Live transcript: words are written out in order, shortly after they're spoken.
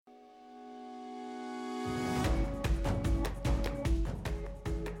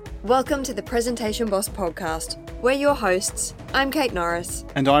Welcome to the Presentation Boss podcast. We're your hosts. I'm Kate Norris.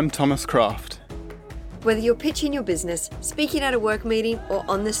 And I'm Thomas Craft. Whether you're pitching your business, speaking at a work meeting, or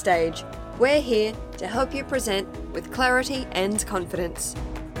on the stage, we're here to help you present with clarity and confidence.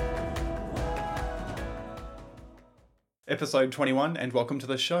 Episode 21, and welcome to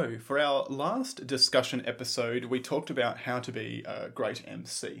the show. For our last discussion episode, we talked about how to be a great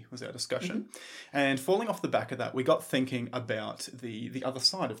MC, was our discussion. And falling off the back of that, we got thinking about the other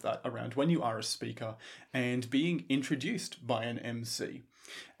side of that, around when you are a speaker and being introduced by an MC.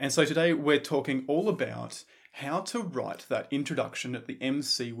 And so today we're talking all about how to write that introduction that the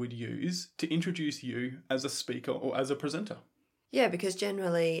MC would use to introduce you as a speaker or as a presenter. Yeah, because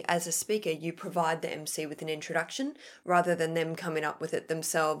generally, as a speaker, you provide the MC with an introduction rather than them coming up with it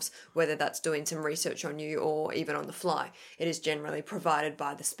themselves, whether that's doing some research on you or even on the fly. It is generally provided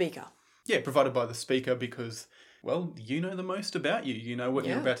by the speaker. Yeah, provided by the speaker because, well, you know the most about you. You know what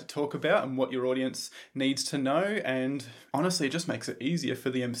you're about to talk about and what your audience needs to know. And honestly, it just makes it easier for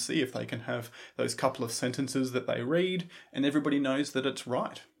the MC if they can have those couple of sentences that they read and everybody knows that it's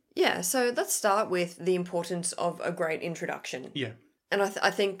right. Yeah, so let's start with the importance of a great introduction. Yeah. And I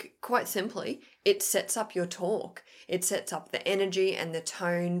think quite simply, it sets up your talk. It sets up the energy and the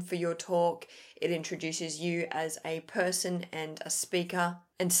tone for your talk. It introduces you as a person and a speaker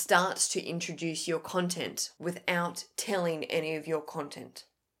and starts to introduce your content without telling any of your content.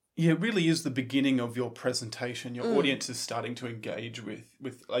 Yeah, it really is the beginning of your presentation. Your audience is starting to engage with,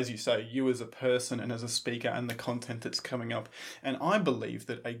 as you say, you as a person and as a speaker and the content that's coming up. And I believe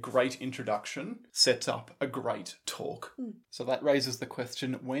that a great introduction sets up a great talk. So that raises the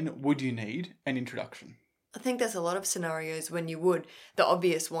question, when would you need an introduction? I think there's a lot of scenarios when you would. The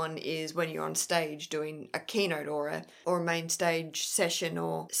obvious one is when you're on stage doing a keynote or a main stage session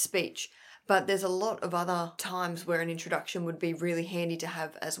or speech. But there's a lot of other times where an introduction would be really handy to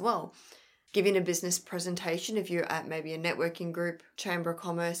have as well. Giving a business presentation, if you're at maybe a networking group, chamber of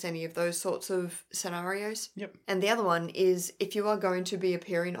commerce, any of those sorts of scenarios. Yep. And the other one is if you are going to be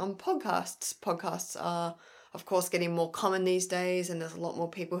appearing on podcasts. Podcasts are, of course, getting more common these days, and there's a lot more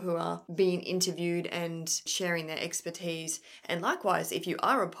people who are being interviewed and sharing their expertise. And likewise, if you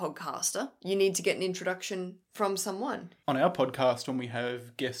are a podcaster, you need to get an introduction from someone. On our podcast, when we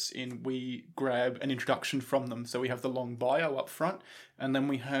have guests in, we grab an introduction from them. So we have the long bio up front, and then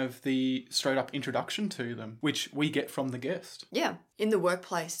we have the straight up introduction to them, which we get from the guest. Yeah. In the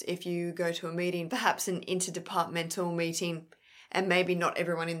workplace, if you go to a meeting, perhaps an interdepartmental meeting, and maybe not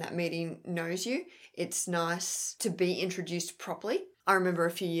everyone in that meeting knows you, it's nice to be introduced properly. I remember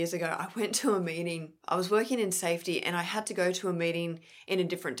a few years ago, I went to a meeting. I was working in safety and I had to go to a meeting in a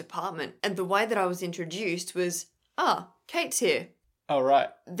different department. And the way that I was introduced was, Kate's here. Oh, right.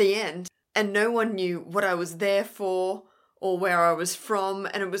 The end. And no one knew what I was there for or where I was from.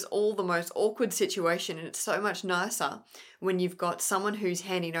 And it was all the most awkward situation. And it's so much nicer when you've got someone who's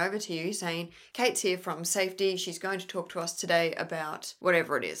handing over to you saying, Kate's here from safety. She's going to talk to us today about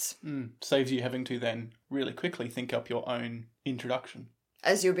whatever it is. Saves you having to then really quickly think up your own introduction.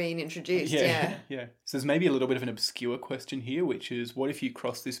 As you're being introduced, yeah. Yeah. So there's maybe a little bit of an obscure question here, which is, what if you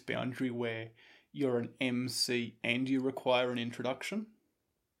cross this boundary where you're an MC and you require an introduction?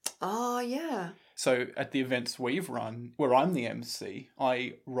 Oh, yeah. So at the events we've run, where I'm the MC,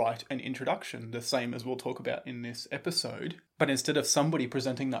 I write an introduction, the same as we'll talk about in this episode. But instead of somebody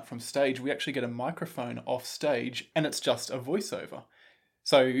presenting that from stage, we actually get a microphone off stage and it's just a voiceover.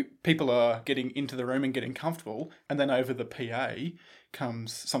 So people are getting into the room and getting comfortable, and then over the PA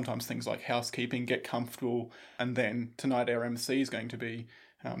comes sometimes things like housekeeping, get comfortable, and then tonight our MC is going to be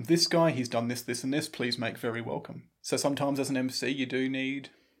this guy, he's done this, this and this, please make very welcome. So sometimes as an MC you do need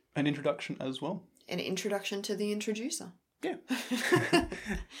an introduction as well. An introduction to the introducer. Yeah.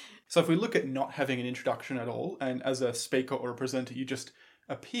 So if we look at not having an introduction at all, and as a speaker or a presenter you just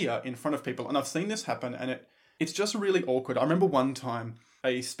appear in front of people, and I've seen this happen, and it's just really awkward. I remember one time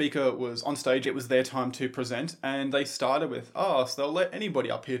a speaker was on stage, it was their time to present, and they started with, so they'll let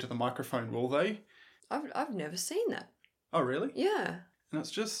anybody up here to the microphone, will they? I've never seen that. Oh, really? Yeah. And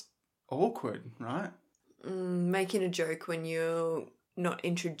it's just awkward, right? Making a joke when you're not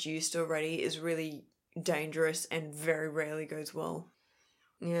introduced already is really dangerous and very rarely goes well.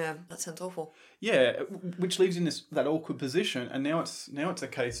 Yeah, that sounds awful. Yeah, which leaves you in that awkward position, and now it's a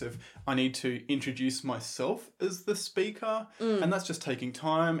case of I need to introduce myself as the speaker, and that's just taking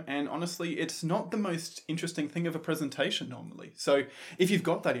time, and honestly, it's not the most interesting thing of a presentation normally. So if you've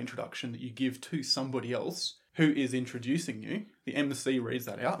got that introduction that you give to somebody else who is introducing you, the MC reads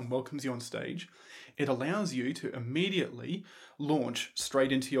that out and welcomes you on stage, it allows you to immediately launch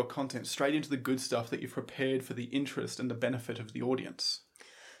straight into your content, straight into the good stuff that you've prepared for the interest and the benefit of the audience.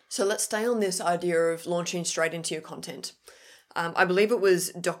 So let's stay on this idea of launching straight into your content. I believe it was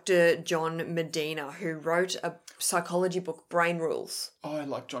Dr. John Medina who wrote a psychology book, Brain Rules. Oh, I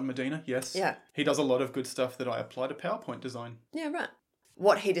like John Medina, yes. Yeah. He does a lot of good stuff that I apply to PowerPoint design. Yeah, right.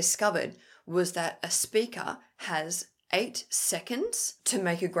 What he discovered was that a speaker has 8 seconds to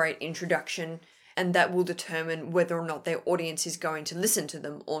make a great introduction, and that will determine whether or not their audience is going to listen to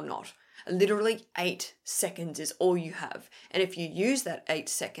them or not. Literally 8 seconds is all you have. And if you use that 8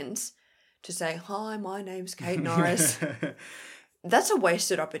 seconds to say, "Hi, my name's Kate Norris," that's a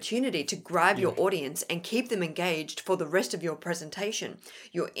wasted opportunity to grab your audience and keep them engaged for the rest of your presentation.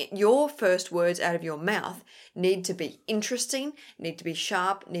 Your first words out of your mouth need to be interesting, need to be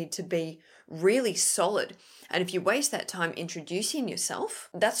sharp, need to be really solid. And if you waste that time introducing yourself,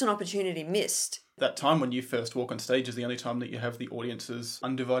 that's an opportunity missed. That time when you first walk on stage is the only time that you have the audience's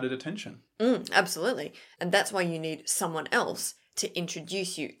undivided attention. Absolutely. And that's why you need someone else to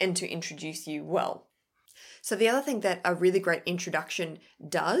introduce you and to introduce you well. So the other thing that a really great introduction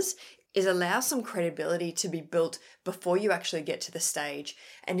does is allow some credibility to be built before you actually get to the stage.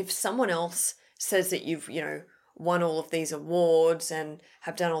 And if someone else says that you've, won all of these awards and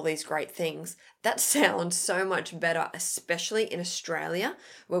have done all these great things, that sounds so much better, especially in Australia,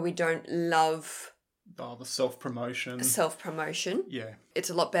 where we don't love the self-promotion. Self-promotion. Yeah. It's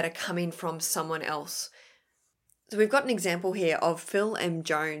a lot better coming from someone else. So we've got an example here of Phil M.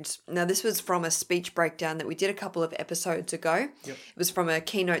 Jones. Now, this was from a speech breakdown that we did a couple of episodes ago. Yep. It was from a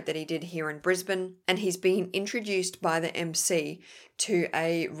keynote that he did here in Brisbane, and he's been introduced by the MC to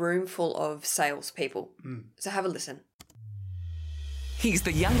a room full of salespeople. So have a listen. He's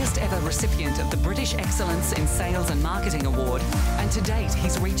the youngest ever recipient of the British Excellence in Sales and Marketing Award, and to date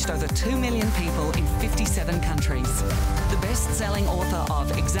he's reached over 2 million people in 57 countries. The best-selling author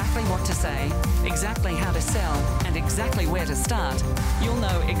of Exactly What to Say, Exactly How to Sell, and Exactly Where to Start, you'll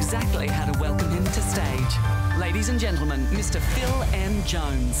know exactly how to welcome him to stage. Ladies and gentlemen, Mr. Phil M.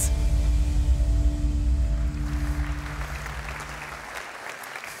 Jones.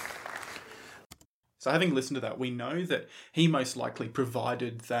 So having listened to that, we know that he most likely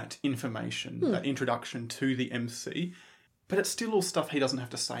provided that information, that introduction to the MC, but it's still all stuff he doesn't have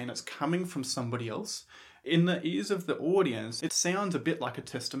to say, and it's coming from somebody else. In the ears of the audience, it sounds a bit like a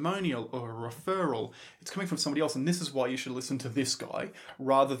testimonial or a referral. It's coming from somebody else, and this is why you should listen to this guy,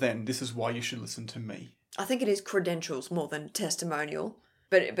 rather than this is why you should listen to me. I think it is credentials more than testimonial,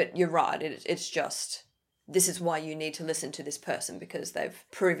 but you're right, it's just... this is why you need to listen to this person because they've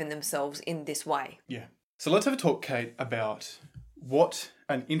proven themselves in this way. Yeah. So let's have a talk, Kate, about what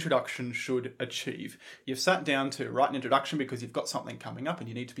an introduction should achieve. You've sat down to write an introduction because you've got something coming up and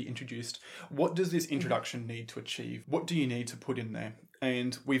you need to be introduced. What does this introduction need to achieve? What do you need to put in there?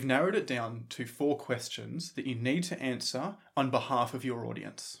 And we've narrowed it down to 4 questions that you need to answer on behalf of your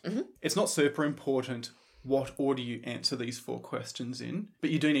audience. It's not super important what order you answer these 4 questions in,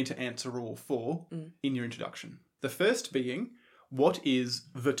 but you do need to answer all 4 in your introduction. The first being, what is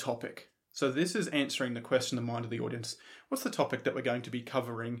the topic? So this is answering the question in the mind of the audience. What's the topic that we're going to be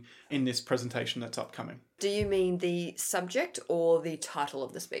covering in this presentation that's upcoming? Do you mean the subject or the title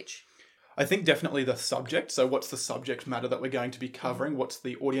of the speech? I think definitely the subject. So what's the subject matter that we're going to be covering? What's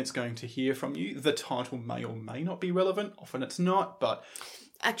the audience going to hear from you? The title may or may not be relevant. Often it's not, but...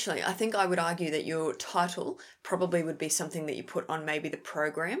 Actually, I think I would argue that your title probably would be something that you put on maybe the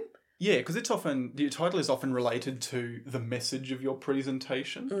program. Yeah, because your title is often related to the message of your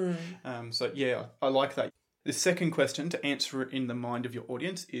presentation. So yeah, I like that. The second question to answer it in the mind of your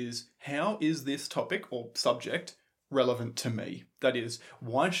audience is, how is this topic or subject relevant to me? That is,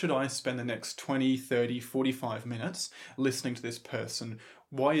 why should I spend the next 20, 30, 45 minutes listening to this person?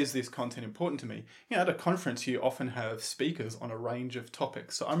 Why is this content important to me? At a conference, you often have speakers on a range of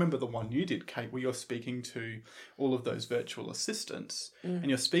topics. So I remember the one you did, Kate, where you're speaking to all of those virtual assistants and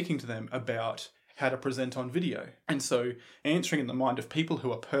you're speaking to them about how to present on video. And so answering in the mind of people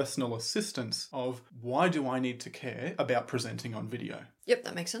who are personal assistants of, why do I need to care about presenting on video? Yep,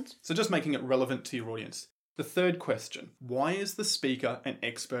 that makes sense. So just making it relevant to your audience. The third question, why is the speaker an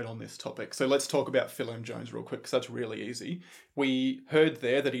expert on this topic? So let's talk about Phil M. Jones real quick, because that's really easy. We heard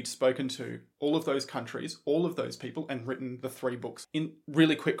there that he'd spoken to all of those countries, all of those people, and written the 3 books in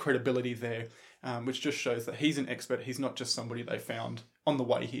really quick credibility there, which just shows that he's an expert. He's not just somebody they found on the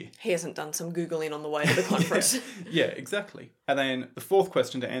way here. He hasn't done some Googling on the way to the conference. Yeah, exactly. And then the 4th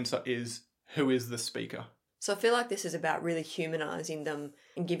question to answer is, who is the speaker? So I feel like this is about really humanising them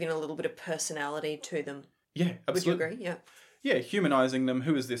and giving a little bit of personality to them. Yeah, absolutely. Would you agree? Yeah. Yeah, humanising them.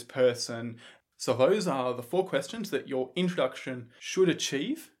 Who is this person? So those are the 4 questions that your introduction should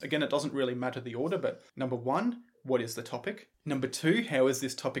achieve. Again, it doesn't really matter the order, but number 1, what is the topic? Number 2, how is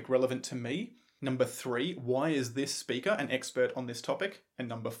this topic relevant to me? Number 3, why is this speaker an expert on this topic? And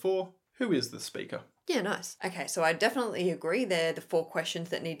number 4, who is the speaker? Yeah, nice. Okay, so I definitely agree they're the 4 questions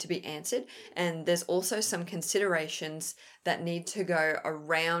that need to be answered. And there's also some considerations that need to go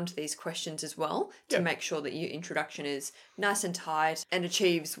around these questions as well to make sure that your introduction is nice and tight and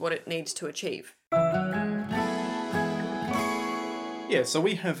achieves what it needs to achieve. Yeah, so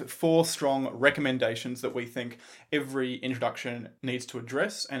we have 4 strong recommendations that we think every introduction needs to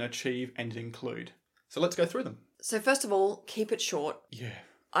address and achieve and include. So let's go through them. So first of all, keep it short. Yeah.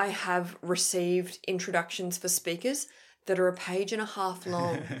 I have received introductions for speakers that are a page and a half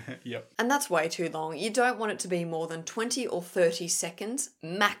long. Yep. And that's way too long. You don't want it to be more than 20 or 30 seconds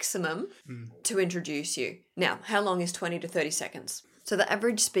maximum to introduce you. Now, how long is 20 to 30 seconds? So the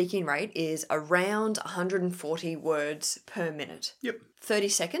average speaking rate is around 140 words per minute. Yep. 30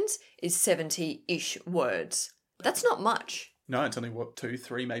 seconds is 70-ish words. That's not much. No, it's only, 2,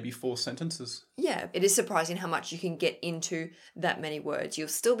 3, maybe 4 sentences. Yeah, it is surprising how much you can get into that many words. You'll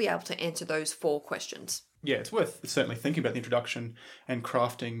still be able to answer those 4 questions. Yeah, it's worth certainly thinking about the introduction and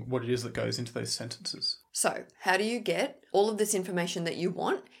crafting what it is that goes into those sentences. So, how do you get all of this information that you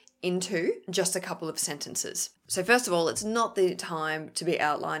want into just a couple of sentences? So first of all, it's not the time to be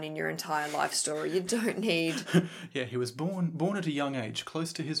outlining your entire life story. You don't need... Yeah, he was born at a young age,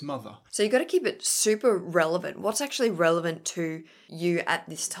 close to his mother. So you've got to keep it super relevant. What's actually relevant to you at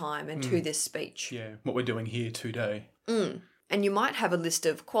this time and to this speech? Yeah, what we're doing here today. And you might have a list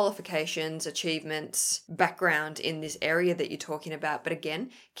of qualifications, achievements, background in this area that you're talking about. But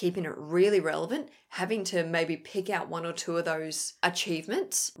again, keeping it really relevant, having to maybe pick out 1 or 2 of those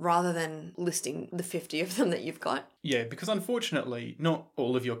achievements rather than listing the 50 of them that you've got. Yeah, because unfortunately, not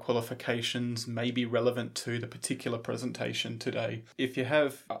all of your qualifications may be relevant to the particular presentation today. If you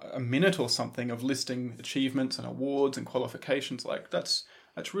have a minute or something of listing achievements and awards and qualifications, like that's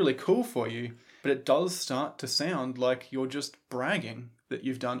really cool for you. But it does start to sound like you're just bragging that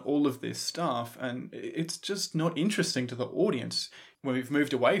you've done all of this stuff, and it's just not interesting to the audience when we've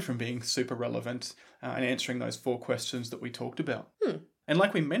moved away from being super relevant and answering those 4 questions that we talked about. And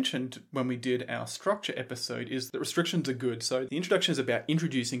like we mentioned when we did our structure episode, is that restrictions are good. So the introduction is about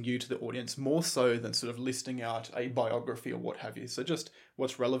introducing you to the audience more so than sort of listing out a biography or what have you. So just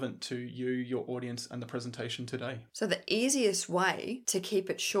what's relevant to you, your audience, and the presentation today. So the easiest way to keep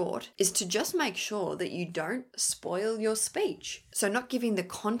it short is to just make sure that you don't spoil your speech. So not giving the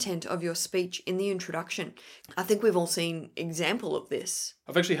content of your speech in the introduction. I think we've all seen example of this.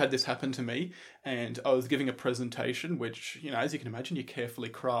 I've actually had this happen to me, and I was giving a presentation, which, as you can imagine, you carefully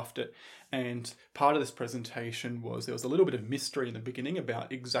craft it. And part of this presentation was there was a little bit of mystery in the beginning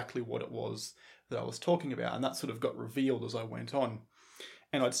about exactly what it was that I was talking about, and that sort of got revealed as I went on.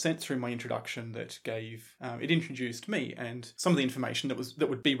 And I'd sent through my introduction that it introduced me and some of the information that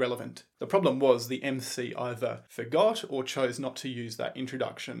would be relevant. The problem was the MC either forgot or chose not to use that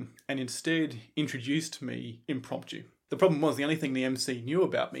introduction and instead introduced me impromptu. The problem was the only thing the MC knew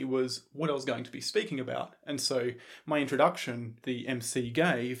about me was what I was going to be speaking about. And so my introduction the MC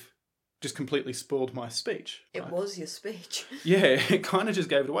gave just completely spoiled my speech. It was your speech. Yeah, it kind of just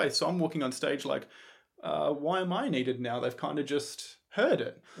gave it away. So I'm walking on stage like, why am I needed now? They've kind of just heard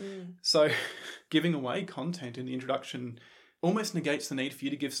it. So giving away content in the introduction almost negates the need for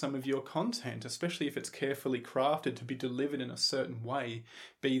you to give some of your content, especially if it's carefully crafted to be delivered in a certain way,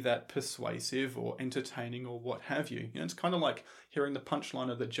 be that persuasive or entertaining or what have you. It's kind of like hearing the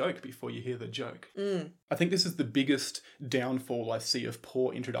punchline of the joke before you hear the joke. I think this is the biggest downfall I see of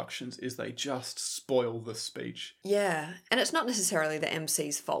poor introductions, is they just spoil the speech. Yeah, and it's not necessarily the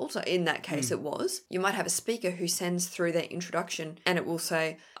MC's fault. In that case, it was. You might have a speaker who sends through their introduction and it will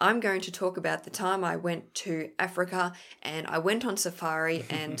say, I'm going to talk about the time I went to Africa and I went on safari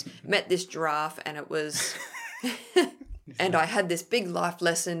and met this giraffe, and it was... and I had this big life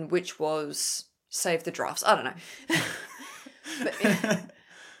lesson, which was save the giraffes. I don't know. But,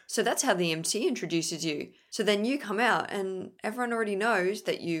 so that's how the MC introduces you. So then you come out and everyone already knows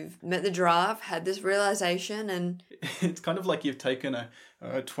that you've met the giraffe, had this realization, and... It's kind of like you've taken a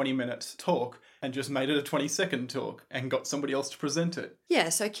 20-minute talk and just made it a 20-second talk and got somebody else to present it. Yeah,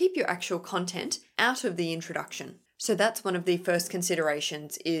 so keep your actual content out of the introduction. So that's one of the first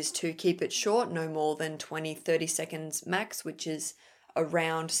considerations, is to keep it short, no more than 20-30 seconds max, which is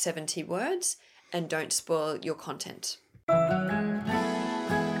around 70 words, and don't spoil your content.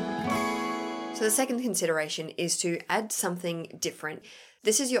 So the second consideration is to add something different.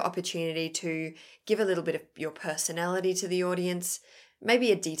 This is your opportunity to give a little bit of your personality to the audience,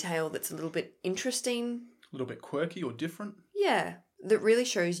 maybe a detail that's a little bit interesting. A little bit quirky or different. Yeah, that really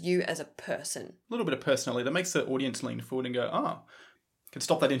shows you as a person. A little bit of personality that makes the audience lean forward and go, can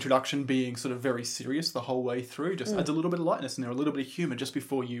stop that introduction being sort of very serious the whole way through. Just adds a little bit of lightness in there, a little bit of humour just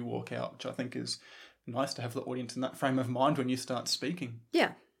before you walk out, which I think is nice to have the audience in that frame of mind when you start speaking.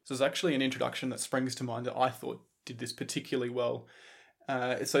 Yeah. So there's actually an introduction that springs to mind that I thought did this particularly well.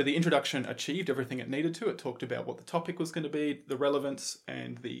 So the introduction achieved everything it needed to. It talked about what the topic was going to be, the relevance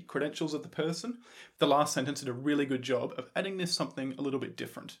and the credentials of the person. The last sentence did a really good job of adding this something a little bit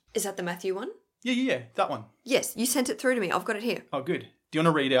different. Is that the Matthew one? Yeah, that one. Yes, you sent it through to me. I've got it here. Oh, good. Do you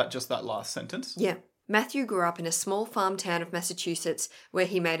want to read out just that last sentence? Yeah. Matthew grew up in a small farm town of Massachusetts where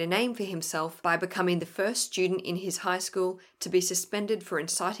he made a name for himself by becoming the first student in his high school to be suspended for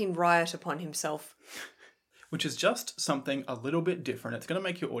inciting riot upon himself. Which is just something a little bit different. It's going to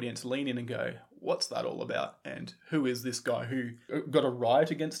make your audience lean in and go, what's that all about? And who is this guy who got a riot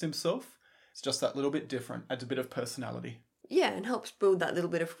against himself? It's just that little bit different, adds a bit of personality. Yeah, and helps build that little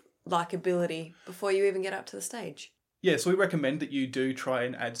bit of likability before you even get up to the stage. Yeah, so we recommend that you do try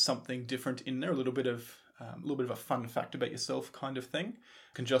and add something different in there, a little bit of a fun fact about yourself kind of thing.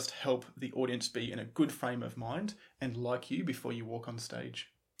 It can just help the audience be in a good frame of mind and like you before you walk on stage.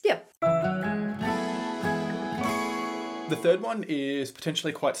 Yeah. The third one is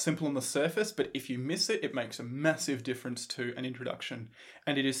potentially quite simple on the surface, but if you miss it, it makes a massive difference to an introduction.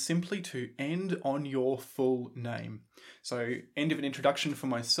 And it is simply to end on your full name. So end of an introduction for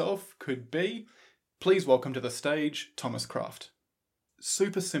myself could be, please welcome to the stage, Thomas Kraft.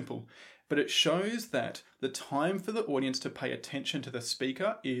 Super simple, but it shows that the time for the audience to pay attention to the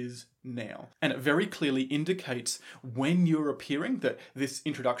speaker is now. And it very clearly indicates when you're appearing that this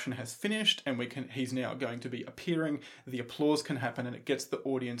introduction has finished and he's now going to be appearing, the applause can happen and it gets the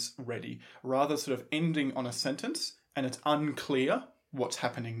audience ready, rather sort of ending on a sentence and it's unclear what's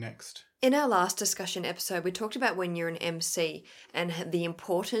happening next. In our last discussion episode, we talked about when you're an MC and the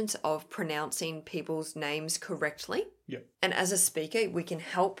importance of pronouncing people's names correctly. Yep. And as a speaker, we can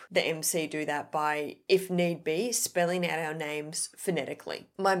help the MC do that by, if need be, spelling out our names phonetically.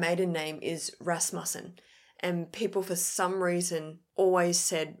 My maiden name is Rasmussen, and people for some reason always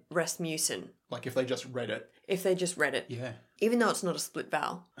said Rasmussen. Like if they just read it. If they just read it. Yeah. Even though it's not a split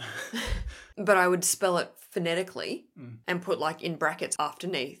vowel. But I would spell it phonetically and put like in brackets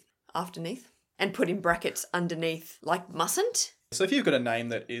underneath, and put in brackets underneath like mustn't. So if you've got a name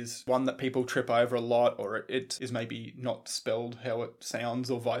that is one that people trip over a lot, or it is maybe not spelled how it sounds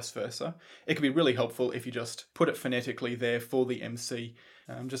or vice versa, it can be really helpful if you just put it phonetically there for the MC.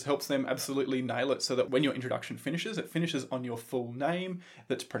 Just helps them absolutely nail it so that when your introduction finishes, it finishes on your full name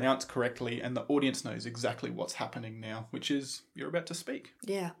that's pronounced correctly and the audience knows exactly what's happening now, which is you're about to speak.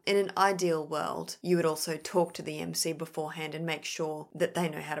 Yeah. In an ideal world, you would also talk to the MC beforehand and make sure that they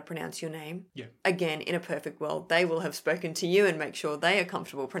know how to pronounce your name. Yeah. Again, in a perfect world, they will have spoken to you and make sure they are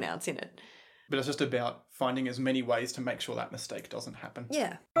comfortable pronouncing it. But it's just about finding as many ways to make sure that mistake doesn't happen.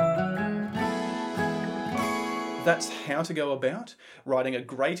 Yeah. That's how to go about writing a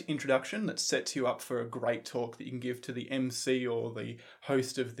great introduction that sets you up for a great talk that you can give to the MC or the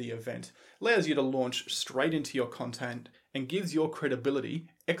host of the event. Allows you to launch straight into your content and gives your credibility,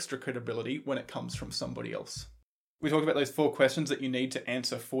 extra credibility, when it comes from somebody else. We talked about those 4 questions that you need to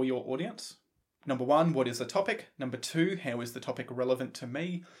answer for your audience. Number 1, what is the topic? Number 2, how is the topic relevant to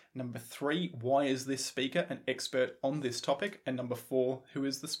me? Number 3, why is this speaker an expert on this topic? And number 4, who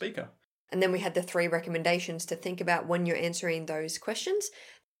is the speaker? And then we had the 3 recommendations to think about when you're answering those questions.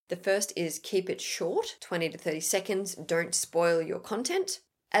 The first is keep it short, 20 to 30 seconds. Don't spoil your content.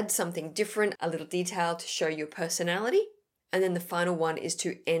 Add something different, a little detail to show your personality. And then the final one is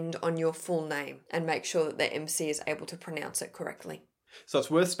to end on your full name and make sure that the MC is able to pronounce it correctly. So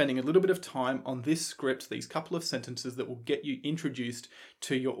it's worth spending a little bit of time on this script, these couple of sentences that will get you introduced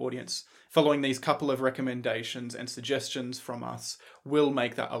to your audience. Following these couple of recommendations and suggestions from us will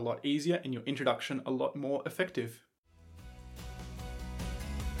make that a lot easier and your introduction a lot more effective.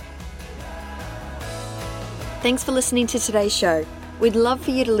 Thanks for listening to today's show. We'd love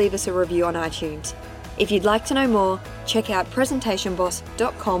for you to leave us a review on iTunes. If you'd like to know more, check out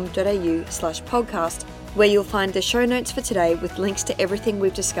presentationboss.com.au/podcast, where you'll find the show notes for today with links to everything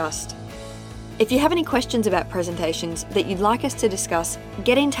we've discussed. If you have any questions about presentations that you'd like us to discuss,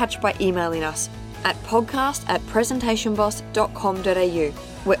 get in touch by emailing us at podcast@presentationboss.com.au.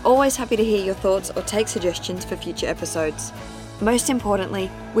 We're always happy to hear your thoughts or take suggestions for future episodes. Most importantly,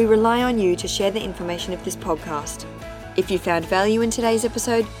 we rely on you to share the information of this podcast. If you found value in today's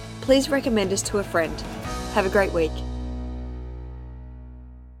episode, please recommend us to a friend. Have a great week.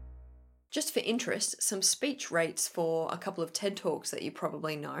 Just for interest, some speech rates for a couple of TED Talks that you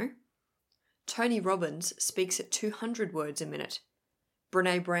probably know. Tony Robbins speaks at 200 words a minute.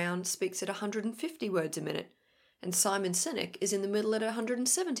 Brene Brown speaks at 150 words a minute, and Simon Sinek is in the middle at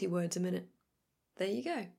 170 words a minute. There you go.